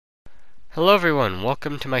Hello everyone,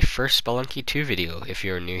 welcome to my first Spelunky 2 video. If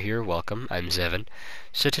you're new here, welcome, I'm Zevin.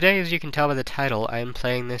 So today, as you can tell by the title, I am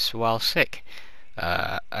playing this while sick.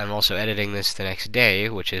 I'm also editing this the next day,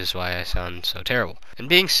 which is why I sound so terrible. And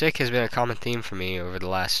being sick has been a common theme for me over the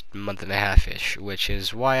last month and a half-ish, which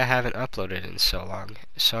is why I haven't uploaded in so long.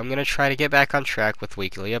 So I'm gonna try to get back on track with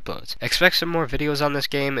weekly uploads. Expect some more videos on this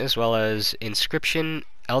game, as well as Inscription,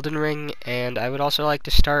 Elden Ring, and I would also like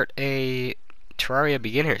to start a Terraria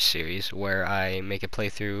Beginners series where I make a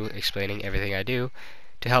playthrough explaining everything I do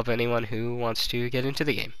to help anyone who wants to get into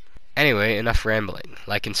the game. Anyway, enough rambling.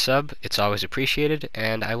 Like and sub, it's always appreciated,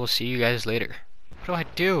 and I will see you guys later. What do I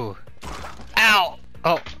do? Ow!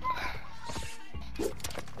 Oh.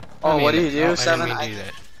 Oh, what do you do, Seven? Seven? I didn't mean to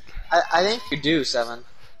do I think you do, Seven.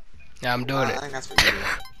 Yeah, I'm doing I it. think that's what you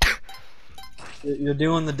do. You're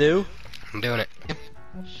doing the do? I'm doing it.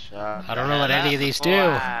 Shut I don't know what any of these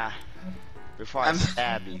do. Before I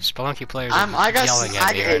stab you. Spelunky players I are guess yelling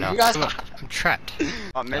at me right now. you guys. I'm trapped.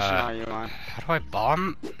 What mission are you on? How do I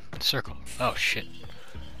bomb? Circle. Oh shit.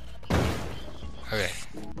 Okay.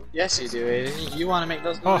 Yes, you do, Aiden. You want to make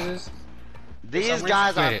those Oh. noises? These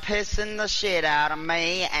guys are Wait. pissing the shit out of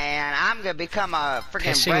me, and I'm gonna become a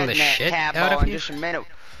freaking Pissing the redneck shit out cowboy of in you? just a minute.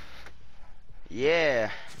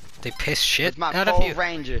 Yeah, They piss shit it's my out of full you.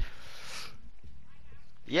 ranger.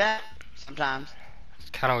 Yeah, sometimes.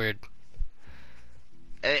 It's kind of weird.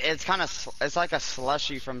 It's kind of, it's like a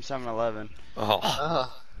slushy from 7-Eleven.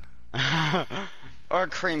 Oh. Or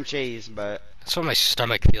cream cheese, but. That's what my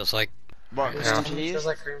stomach feels like. What, Yeah. cream cheese? Feels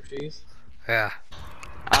like cream cheese. Yeah.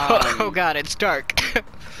 Oh god, it's dark.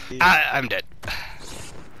 I'm dead.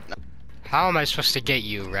 How am I supposed to get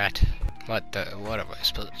you, rat? What am I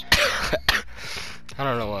supposed to I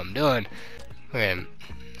don't know what I'm doing. Okay,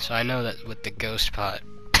 so I know that with the ghost pot,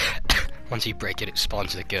 once you break it, it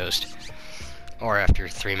spawns the ghost. Or after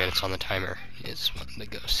 3 minutes on the timer is when the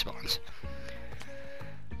ghost spawns.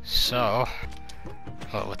 So,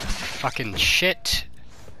 oh, what the fucking shit?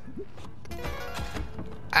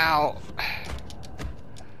 Ow!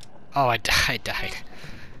 Oh, I died.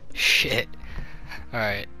 Shit.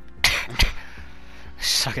 Alright.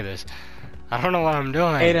 Suck at this. I don't know what I'm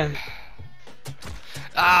doing. Aiden.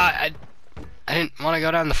 I didn't want to go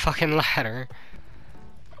down the fucking ladder.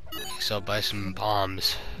 So I'll buy some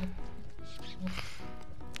bombs.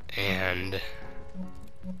 And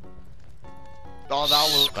Oh, that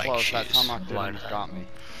was spike close. shoes. That tomahawk Why didn't not? got me.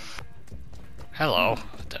 Hello.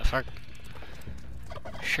 What the fuck?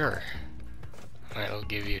 Sure. I'll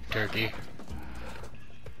give you turkey.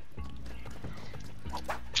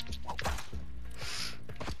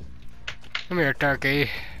 Come here, turkey.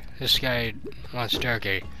 This guy wants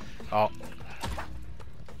turkey. Oh.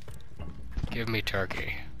 Give me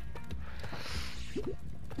turkey.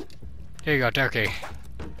 Here you go, turkey.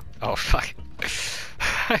 Oh, fuck.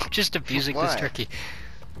 I'm just abusing this What? turkey.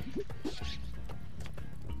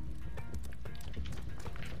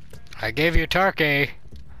 I gave you turkey.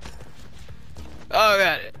 Oh,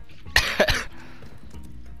 God.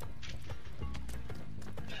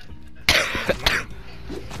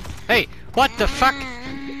 Hey, what the fuck?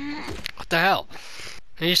 What the hell?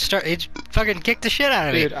 He fucking kicked the shit out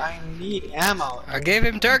of me. Dude, I need ammo. I gave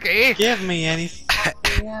him turkey. Give me any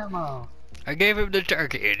fucking ammo. I gave him the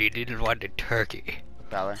turkey and he didn't want the turkey.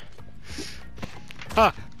 Valor.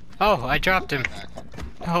 Oh, I dropped him.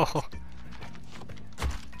 Oh.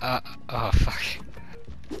 Oh, fuck.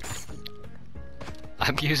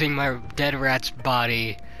 I'm using my dead rat's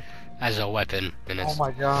body as a weapon. And Oh it's...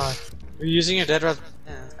 my god. You're using your dead rat.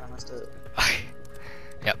 Yeah, that's kind of messed up.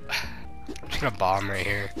 Yep. I'm just gonna bomb right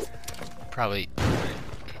here. Probably.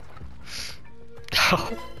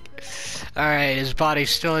 Alright, his body's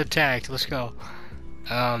still intact. Let's go.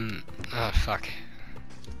 Oh, fuck.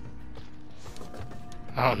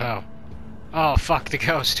 Oh, no. Oh, fuck, the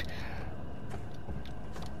ghost.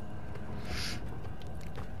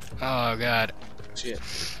 Oh, God. Shit.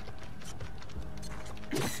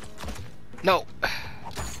 No!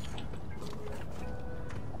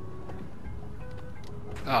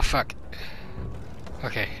 Oh, fuck.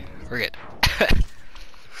 Okay, we're good.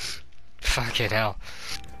 Fucking hell.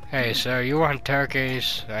 Hey, sir, you want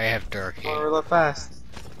turkeys? I have turkey. Oh, reload fast.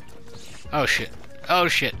 Oh, shit. Oh,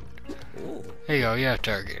 shit. Here you go, you have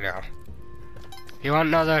turkey now. You want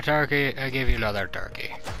another turkey? I give you another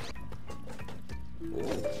turkey.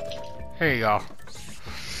 Here you go.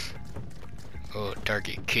 Oh,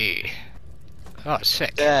 turkey key. Oh,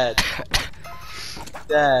 sick. Dead.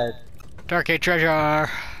 Dead. Turkey treasure!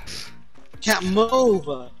 Can't move.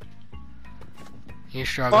 You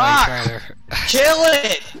struggling Fuck! further. Kill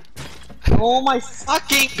it! Oh my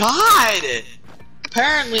fucking god!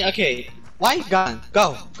 Apparently, okay, Why guns?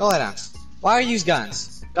 Go lay down. Why are you use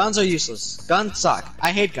guns? Guns are useless. Guns suck.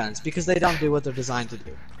 I hate guns because they don't do what they're designed to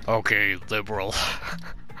do. Okay, liberal.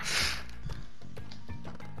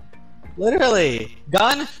 Literally,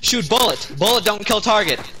 gun, shoot bullet. Bullet don't kill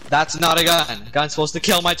target. That's not a gun. Gun's supposed to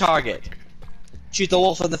kill my target. Shoot the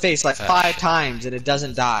wolf in the face like 5 times and it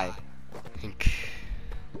doesn't die.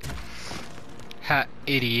 Ha,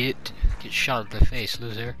 idiot. Get shot in the face,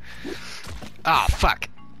 loser. Ah, fuck.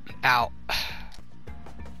 Ow.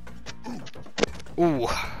 Ooh.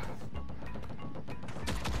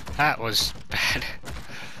 That was bad.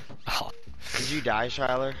 Oh. Did you die,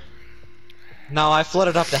 Shyler? No, I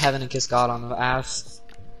floated up to heaven and kissed God on the ass.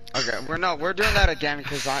 Okay, we're doing that again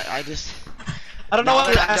because I just. I don't know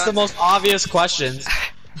why to ask the most obvious questions.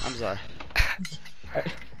 I'm sorry.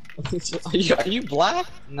 Are you black?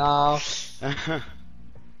 No.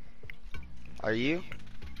 Are you?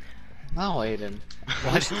 No, Aiden.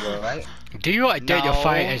 What? Right? Do you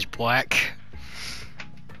identify No. as black?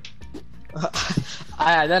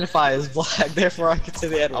 I identify as black, therefore I can say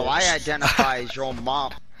the N-word. Oh, I identify as your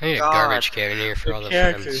mom. I need a God. garbage can in here for all the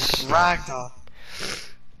characters. friends. Ragdoll.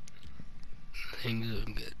 Things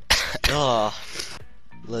look good. Ugh.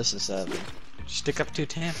 Listen, Seven. Stick up 2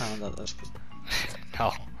 tampons on those.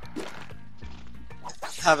 No.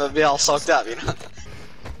 Have it be all soaked up, you know?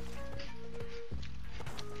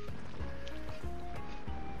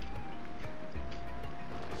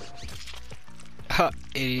 Huh,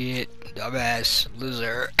 idiot, dumbass,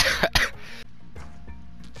 loser.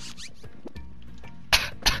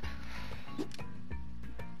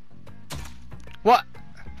 What?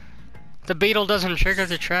 The beetle doesn't trigger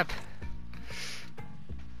the trap.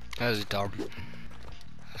 That was dumb.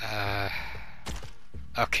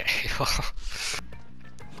 Okay, well.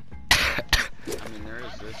 I mean, there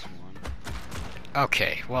is this one.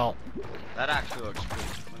 Okay, well. That actually looks pretty.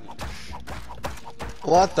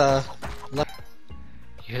 What the? You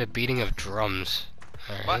hear the beating of drums.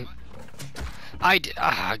 Alright.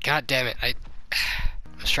 What? God damn it. I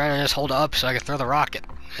was trying to just hold it up so I could throw the rocket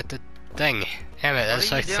at the thing. Damn it,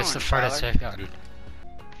 that's are like you that's the doing, farthest Tyler? I've gotten.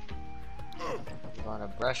 You wanna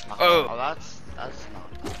brush my Oh, that's not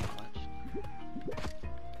that much.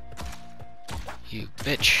 You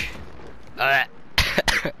bitch. I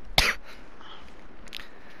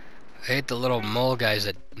hate the little mole guys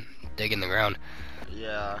that dig in the ground.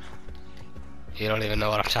 Yeah. You don't even know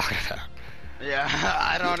what I'm talking about. Yeah,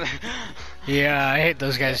 I don't. Yeah, I hate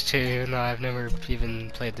those guys too, even though I've never even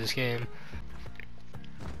played this game.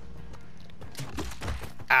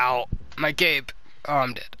 Ow, my cape. Oh,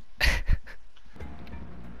 I'm dead.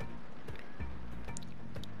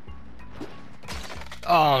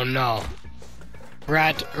 Oh no.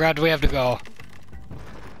 Rat, we have to go.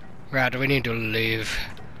 Rat, we need to leave.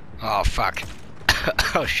 Oh fuck.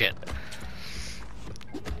 Oh shit.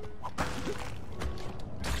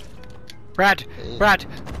 Rat!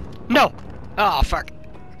 No! Oh, fuck.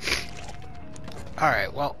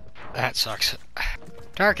 Alright, well, that sucks.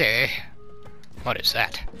 Turkey! What is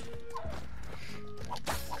that?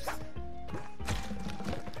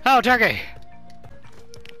 Oh, turkey!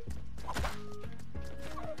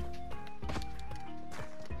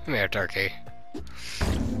 Come here, turkey.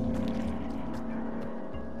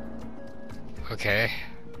 Okay.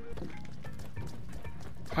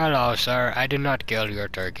 Hello, sir. I did not kill your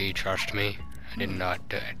turkey, trust me. I did not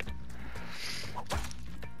do it.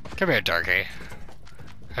 Come here, turkey.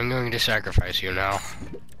 I'm going to sacrifice you now.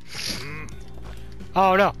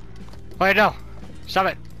 Oh, no. Wait, no. Stop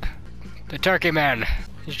it. The turkey man.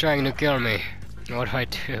 He's trying to kill me. What do I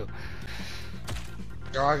do?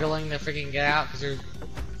 Struggling to freaking get out because you're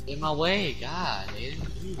in my way. God,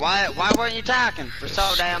 Aiden. Why weren't you talking for so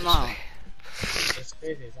damn long? It's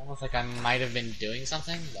crazy. It's almost like I might have been doing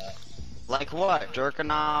something, but. Like what?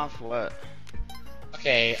 Jerking off? What?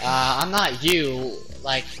 Okay, I'm not you,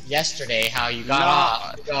 like yesterday, how you got No.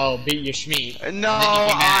 off to go beat your schmeat. No, and then you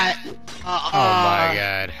came back. Oh my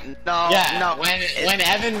god. No, Yeah, no. when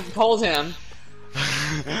Evan told him,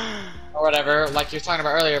 or whatever, like you were talking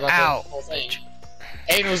about earlier about Ow. the whole thing,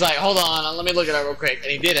 Aiden was like, hold on, let me look it up real quick,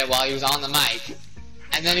 and he did it while he was on the mic.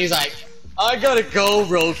 And then he's like, I gotta go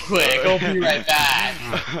real quick, I'll be right back.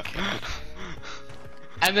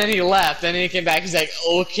 And then he left, and then he came back, he's like,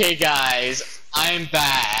 okay guys, I'm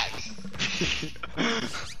back.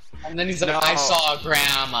 And then he's like, No. I saw a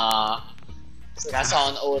grandma. He's like, I saw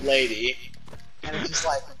an old lady. And it's just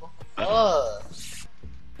like, ugh.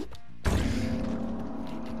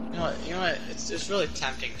 You know what, it's really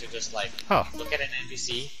tempting to just like, Oh. look at an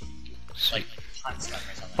NPC, like, hunt stuff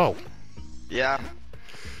or something. Oh. Yeah.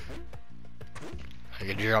 I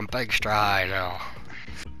can jump extra high now.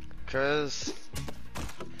 Cause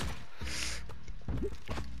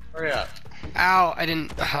Hurry up. Ow, I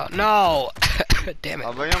didn't. No! Damn it.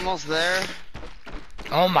 are we almost there?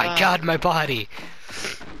 Oh my god, my body!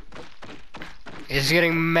 It's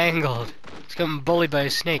getting mangled. It's getting bullied by a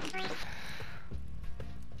snake.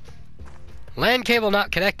 LAN cable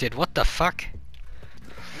not connected. What the fuck?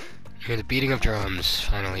 Hear the beating of drums.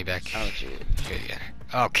 Finally back. Oh shit. Here you go.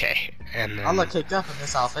 Okay, and then I'm gonna kick up in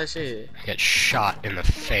this outfit, shit. I get shot in the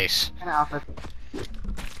face. An outfit.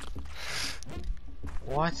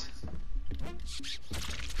 What?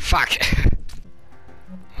 Fuck!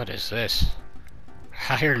 What is this?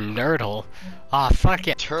 Hire Nerdle? Aw, fuck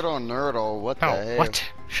it. Turtle Nerdle, what the Oh, hell? what?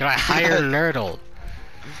 Should I hire Nerdle?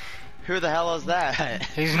 Who the hell is that?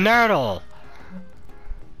 He's Nerdle!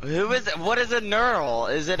 Who is it? What is a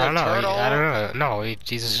Nerdle? Is it I a don't know. turtle? I don't know. No, he's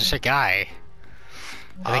just a guy.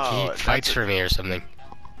 I think Oh, he fights for me or something.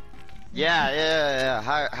 Yeah.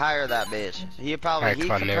 Hire that bitch. Alright,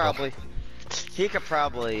 come on, Nerdle. He could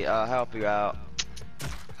probably help you out.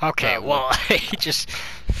 Okay, well, he just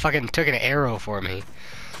fucking took an arrow for me.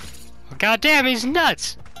 God damn, he's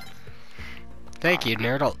nuts! Thank you,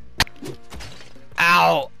 Nerdle.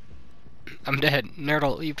 Ow! I'm dead.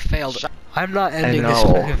 Nerdle, you failed. I'm not ending this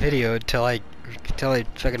fucking video until I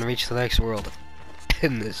fucking reach the next world.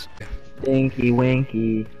 In this. Dinky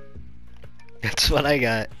winky. That's what I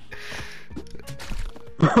got.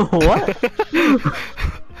 What?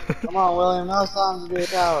 Come on, William, now it's time to be a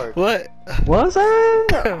coward. What? Was it?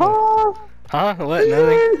 Oh, Huh? What?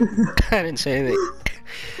 Nothing? I didn't say anything.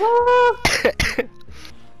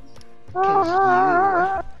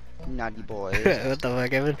 Naughty boy. What the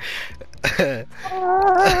fuck, Evan?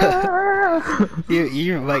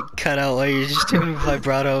 you might cut out while you're just doing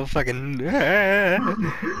vibrato fucking.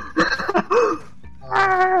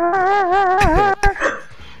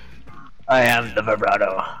 I am the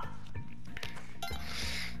vibrato. I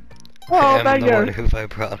Oh, am my the one god. who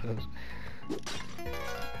vibratos.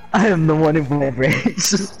 I am the one who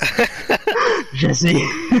vibrates. Jesse.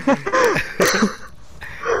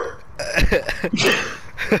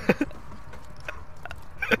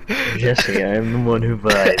 Jesse, I am the one who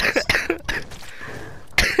vibes.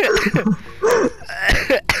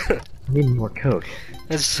 I need more coke.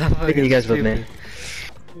 That's so Look fucking at you guys with me.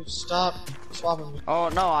 Dude, stop swapping me. Oh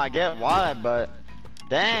no, I get why, but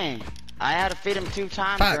dang, I had to feed him 2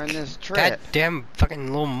 times Fuck. during this trip. Goddamn fucking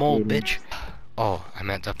little mole Aiden. bitch. Oh, I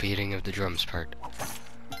meant the beating of the drums part.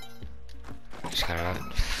 Just gonna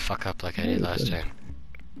fuck up like I did last time.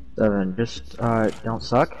 Seven, just, don't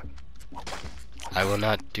suck. I will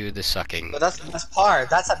not do the sucking. But that's the best part.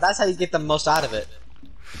 That's how you get the most out of it.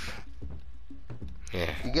 Yeah.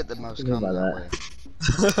 You get the most What do you mean cum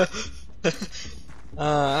by that way.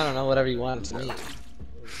 I don't know, whatever you want to me.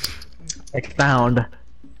 Expound.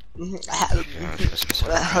 Yeah, I'm supposed to be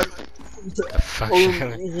sorry. The fuck,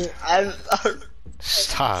 Shylers?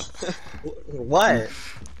 Stop. What?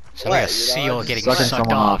 Sound like a What, seal getting Sucking sucked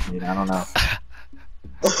someone off. dude, I don't know.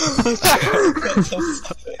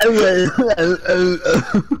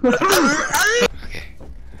 Okay.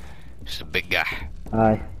 Just a big guy.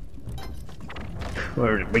 Hi.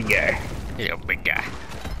 Where's the big guy? Yeah, big guy.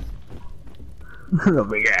 The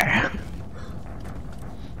big guy.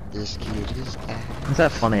 This kid is bad. What's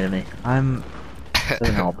that funny to me?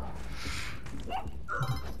 Doesn't help.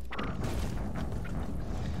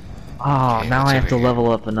 Oh, Okay, now what's I have over to here?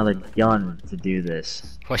 level up another gun to do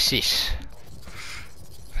this. What's this?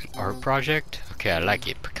 An art project? Okay, I like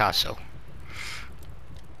it. Picasso.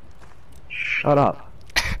 Shut up.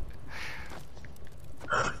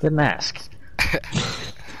 Didn't ask.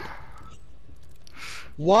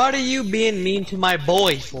 What are you being mean to my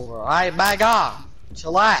boy for? Alright, by God.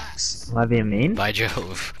 Chillax. Am I being mean? By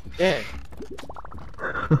Jove. Yeah.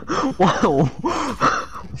 Whoa.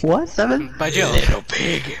 What? 7? By Jove. Little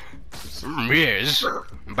pig. Yes.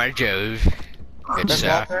 By Jove. Good Chris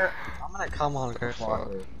stuff. Walker, I'm gonna come on Chris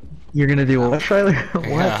Walker. You're gonna do what, Shylers? What?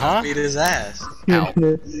 Uh-huh. Beat his ass. Ow.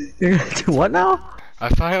 You're gonna do what now? I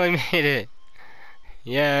finally made it.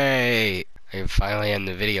 Yay. I can finally end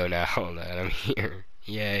the video now that I'm here.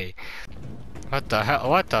 Yay. What the hell?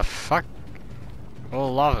 What the fuck?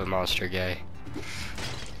 Oh, lava monster guy.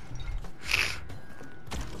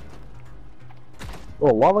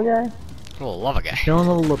 Little lava guy? Oh, lava guy. Killing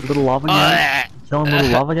little lava guys? Killing little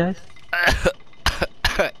lava guys?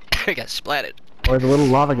 I got splatted. Or the little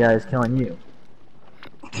lava guys killing you?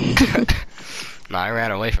 No, I ran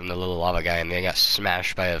away from the little lava guy and then got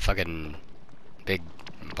smashed by a fucking big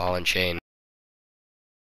ball and chain.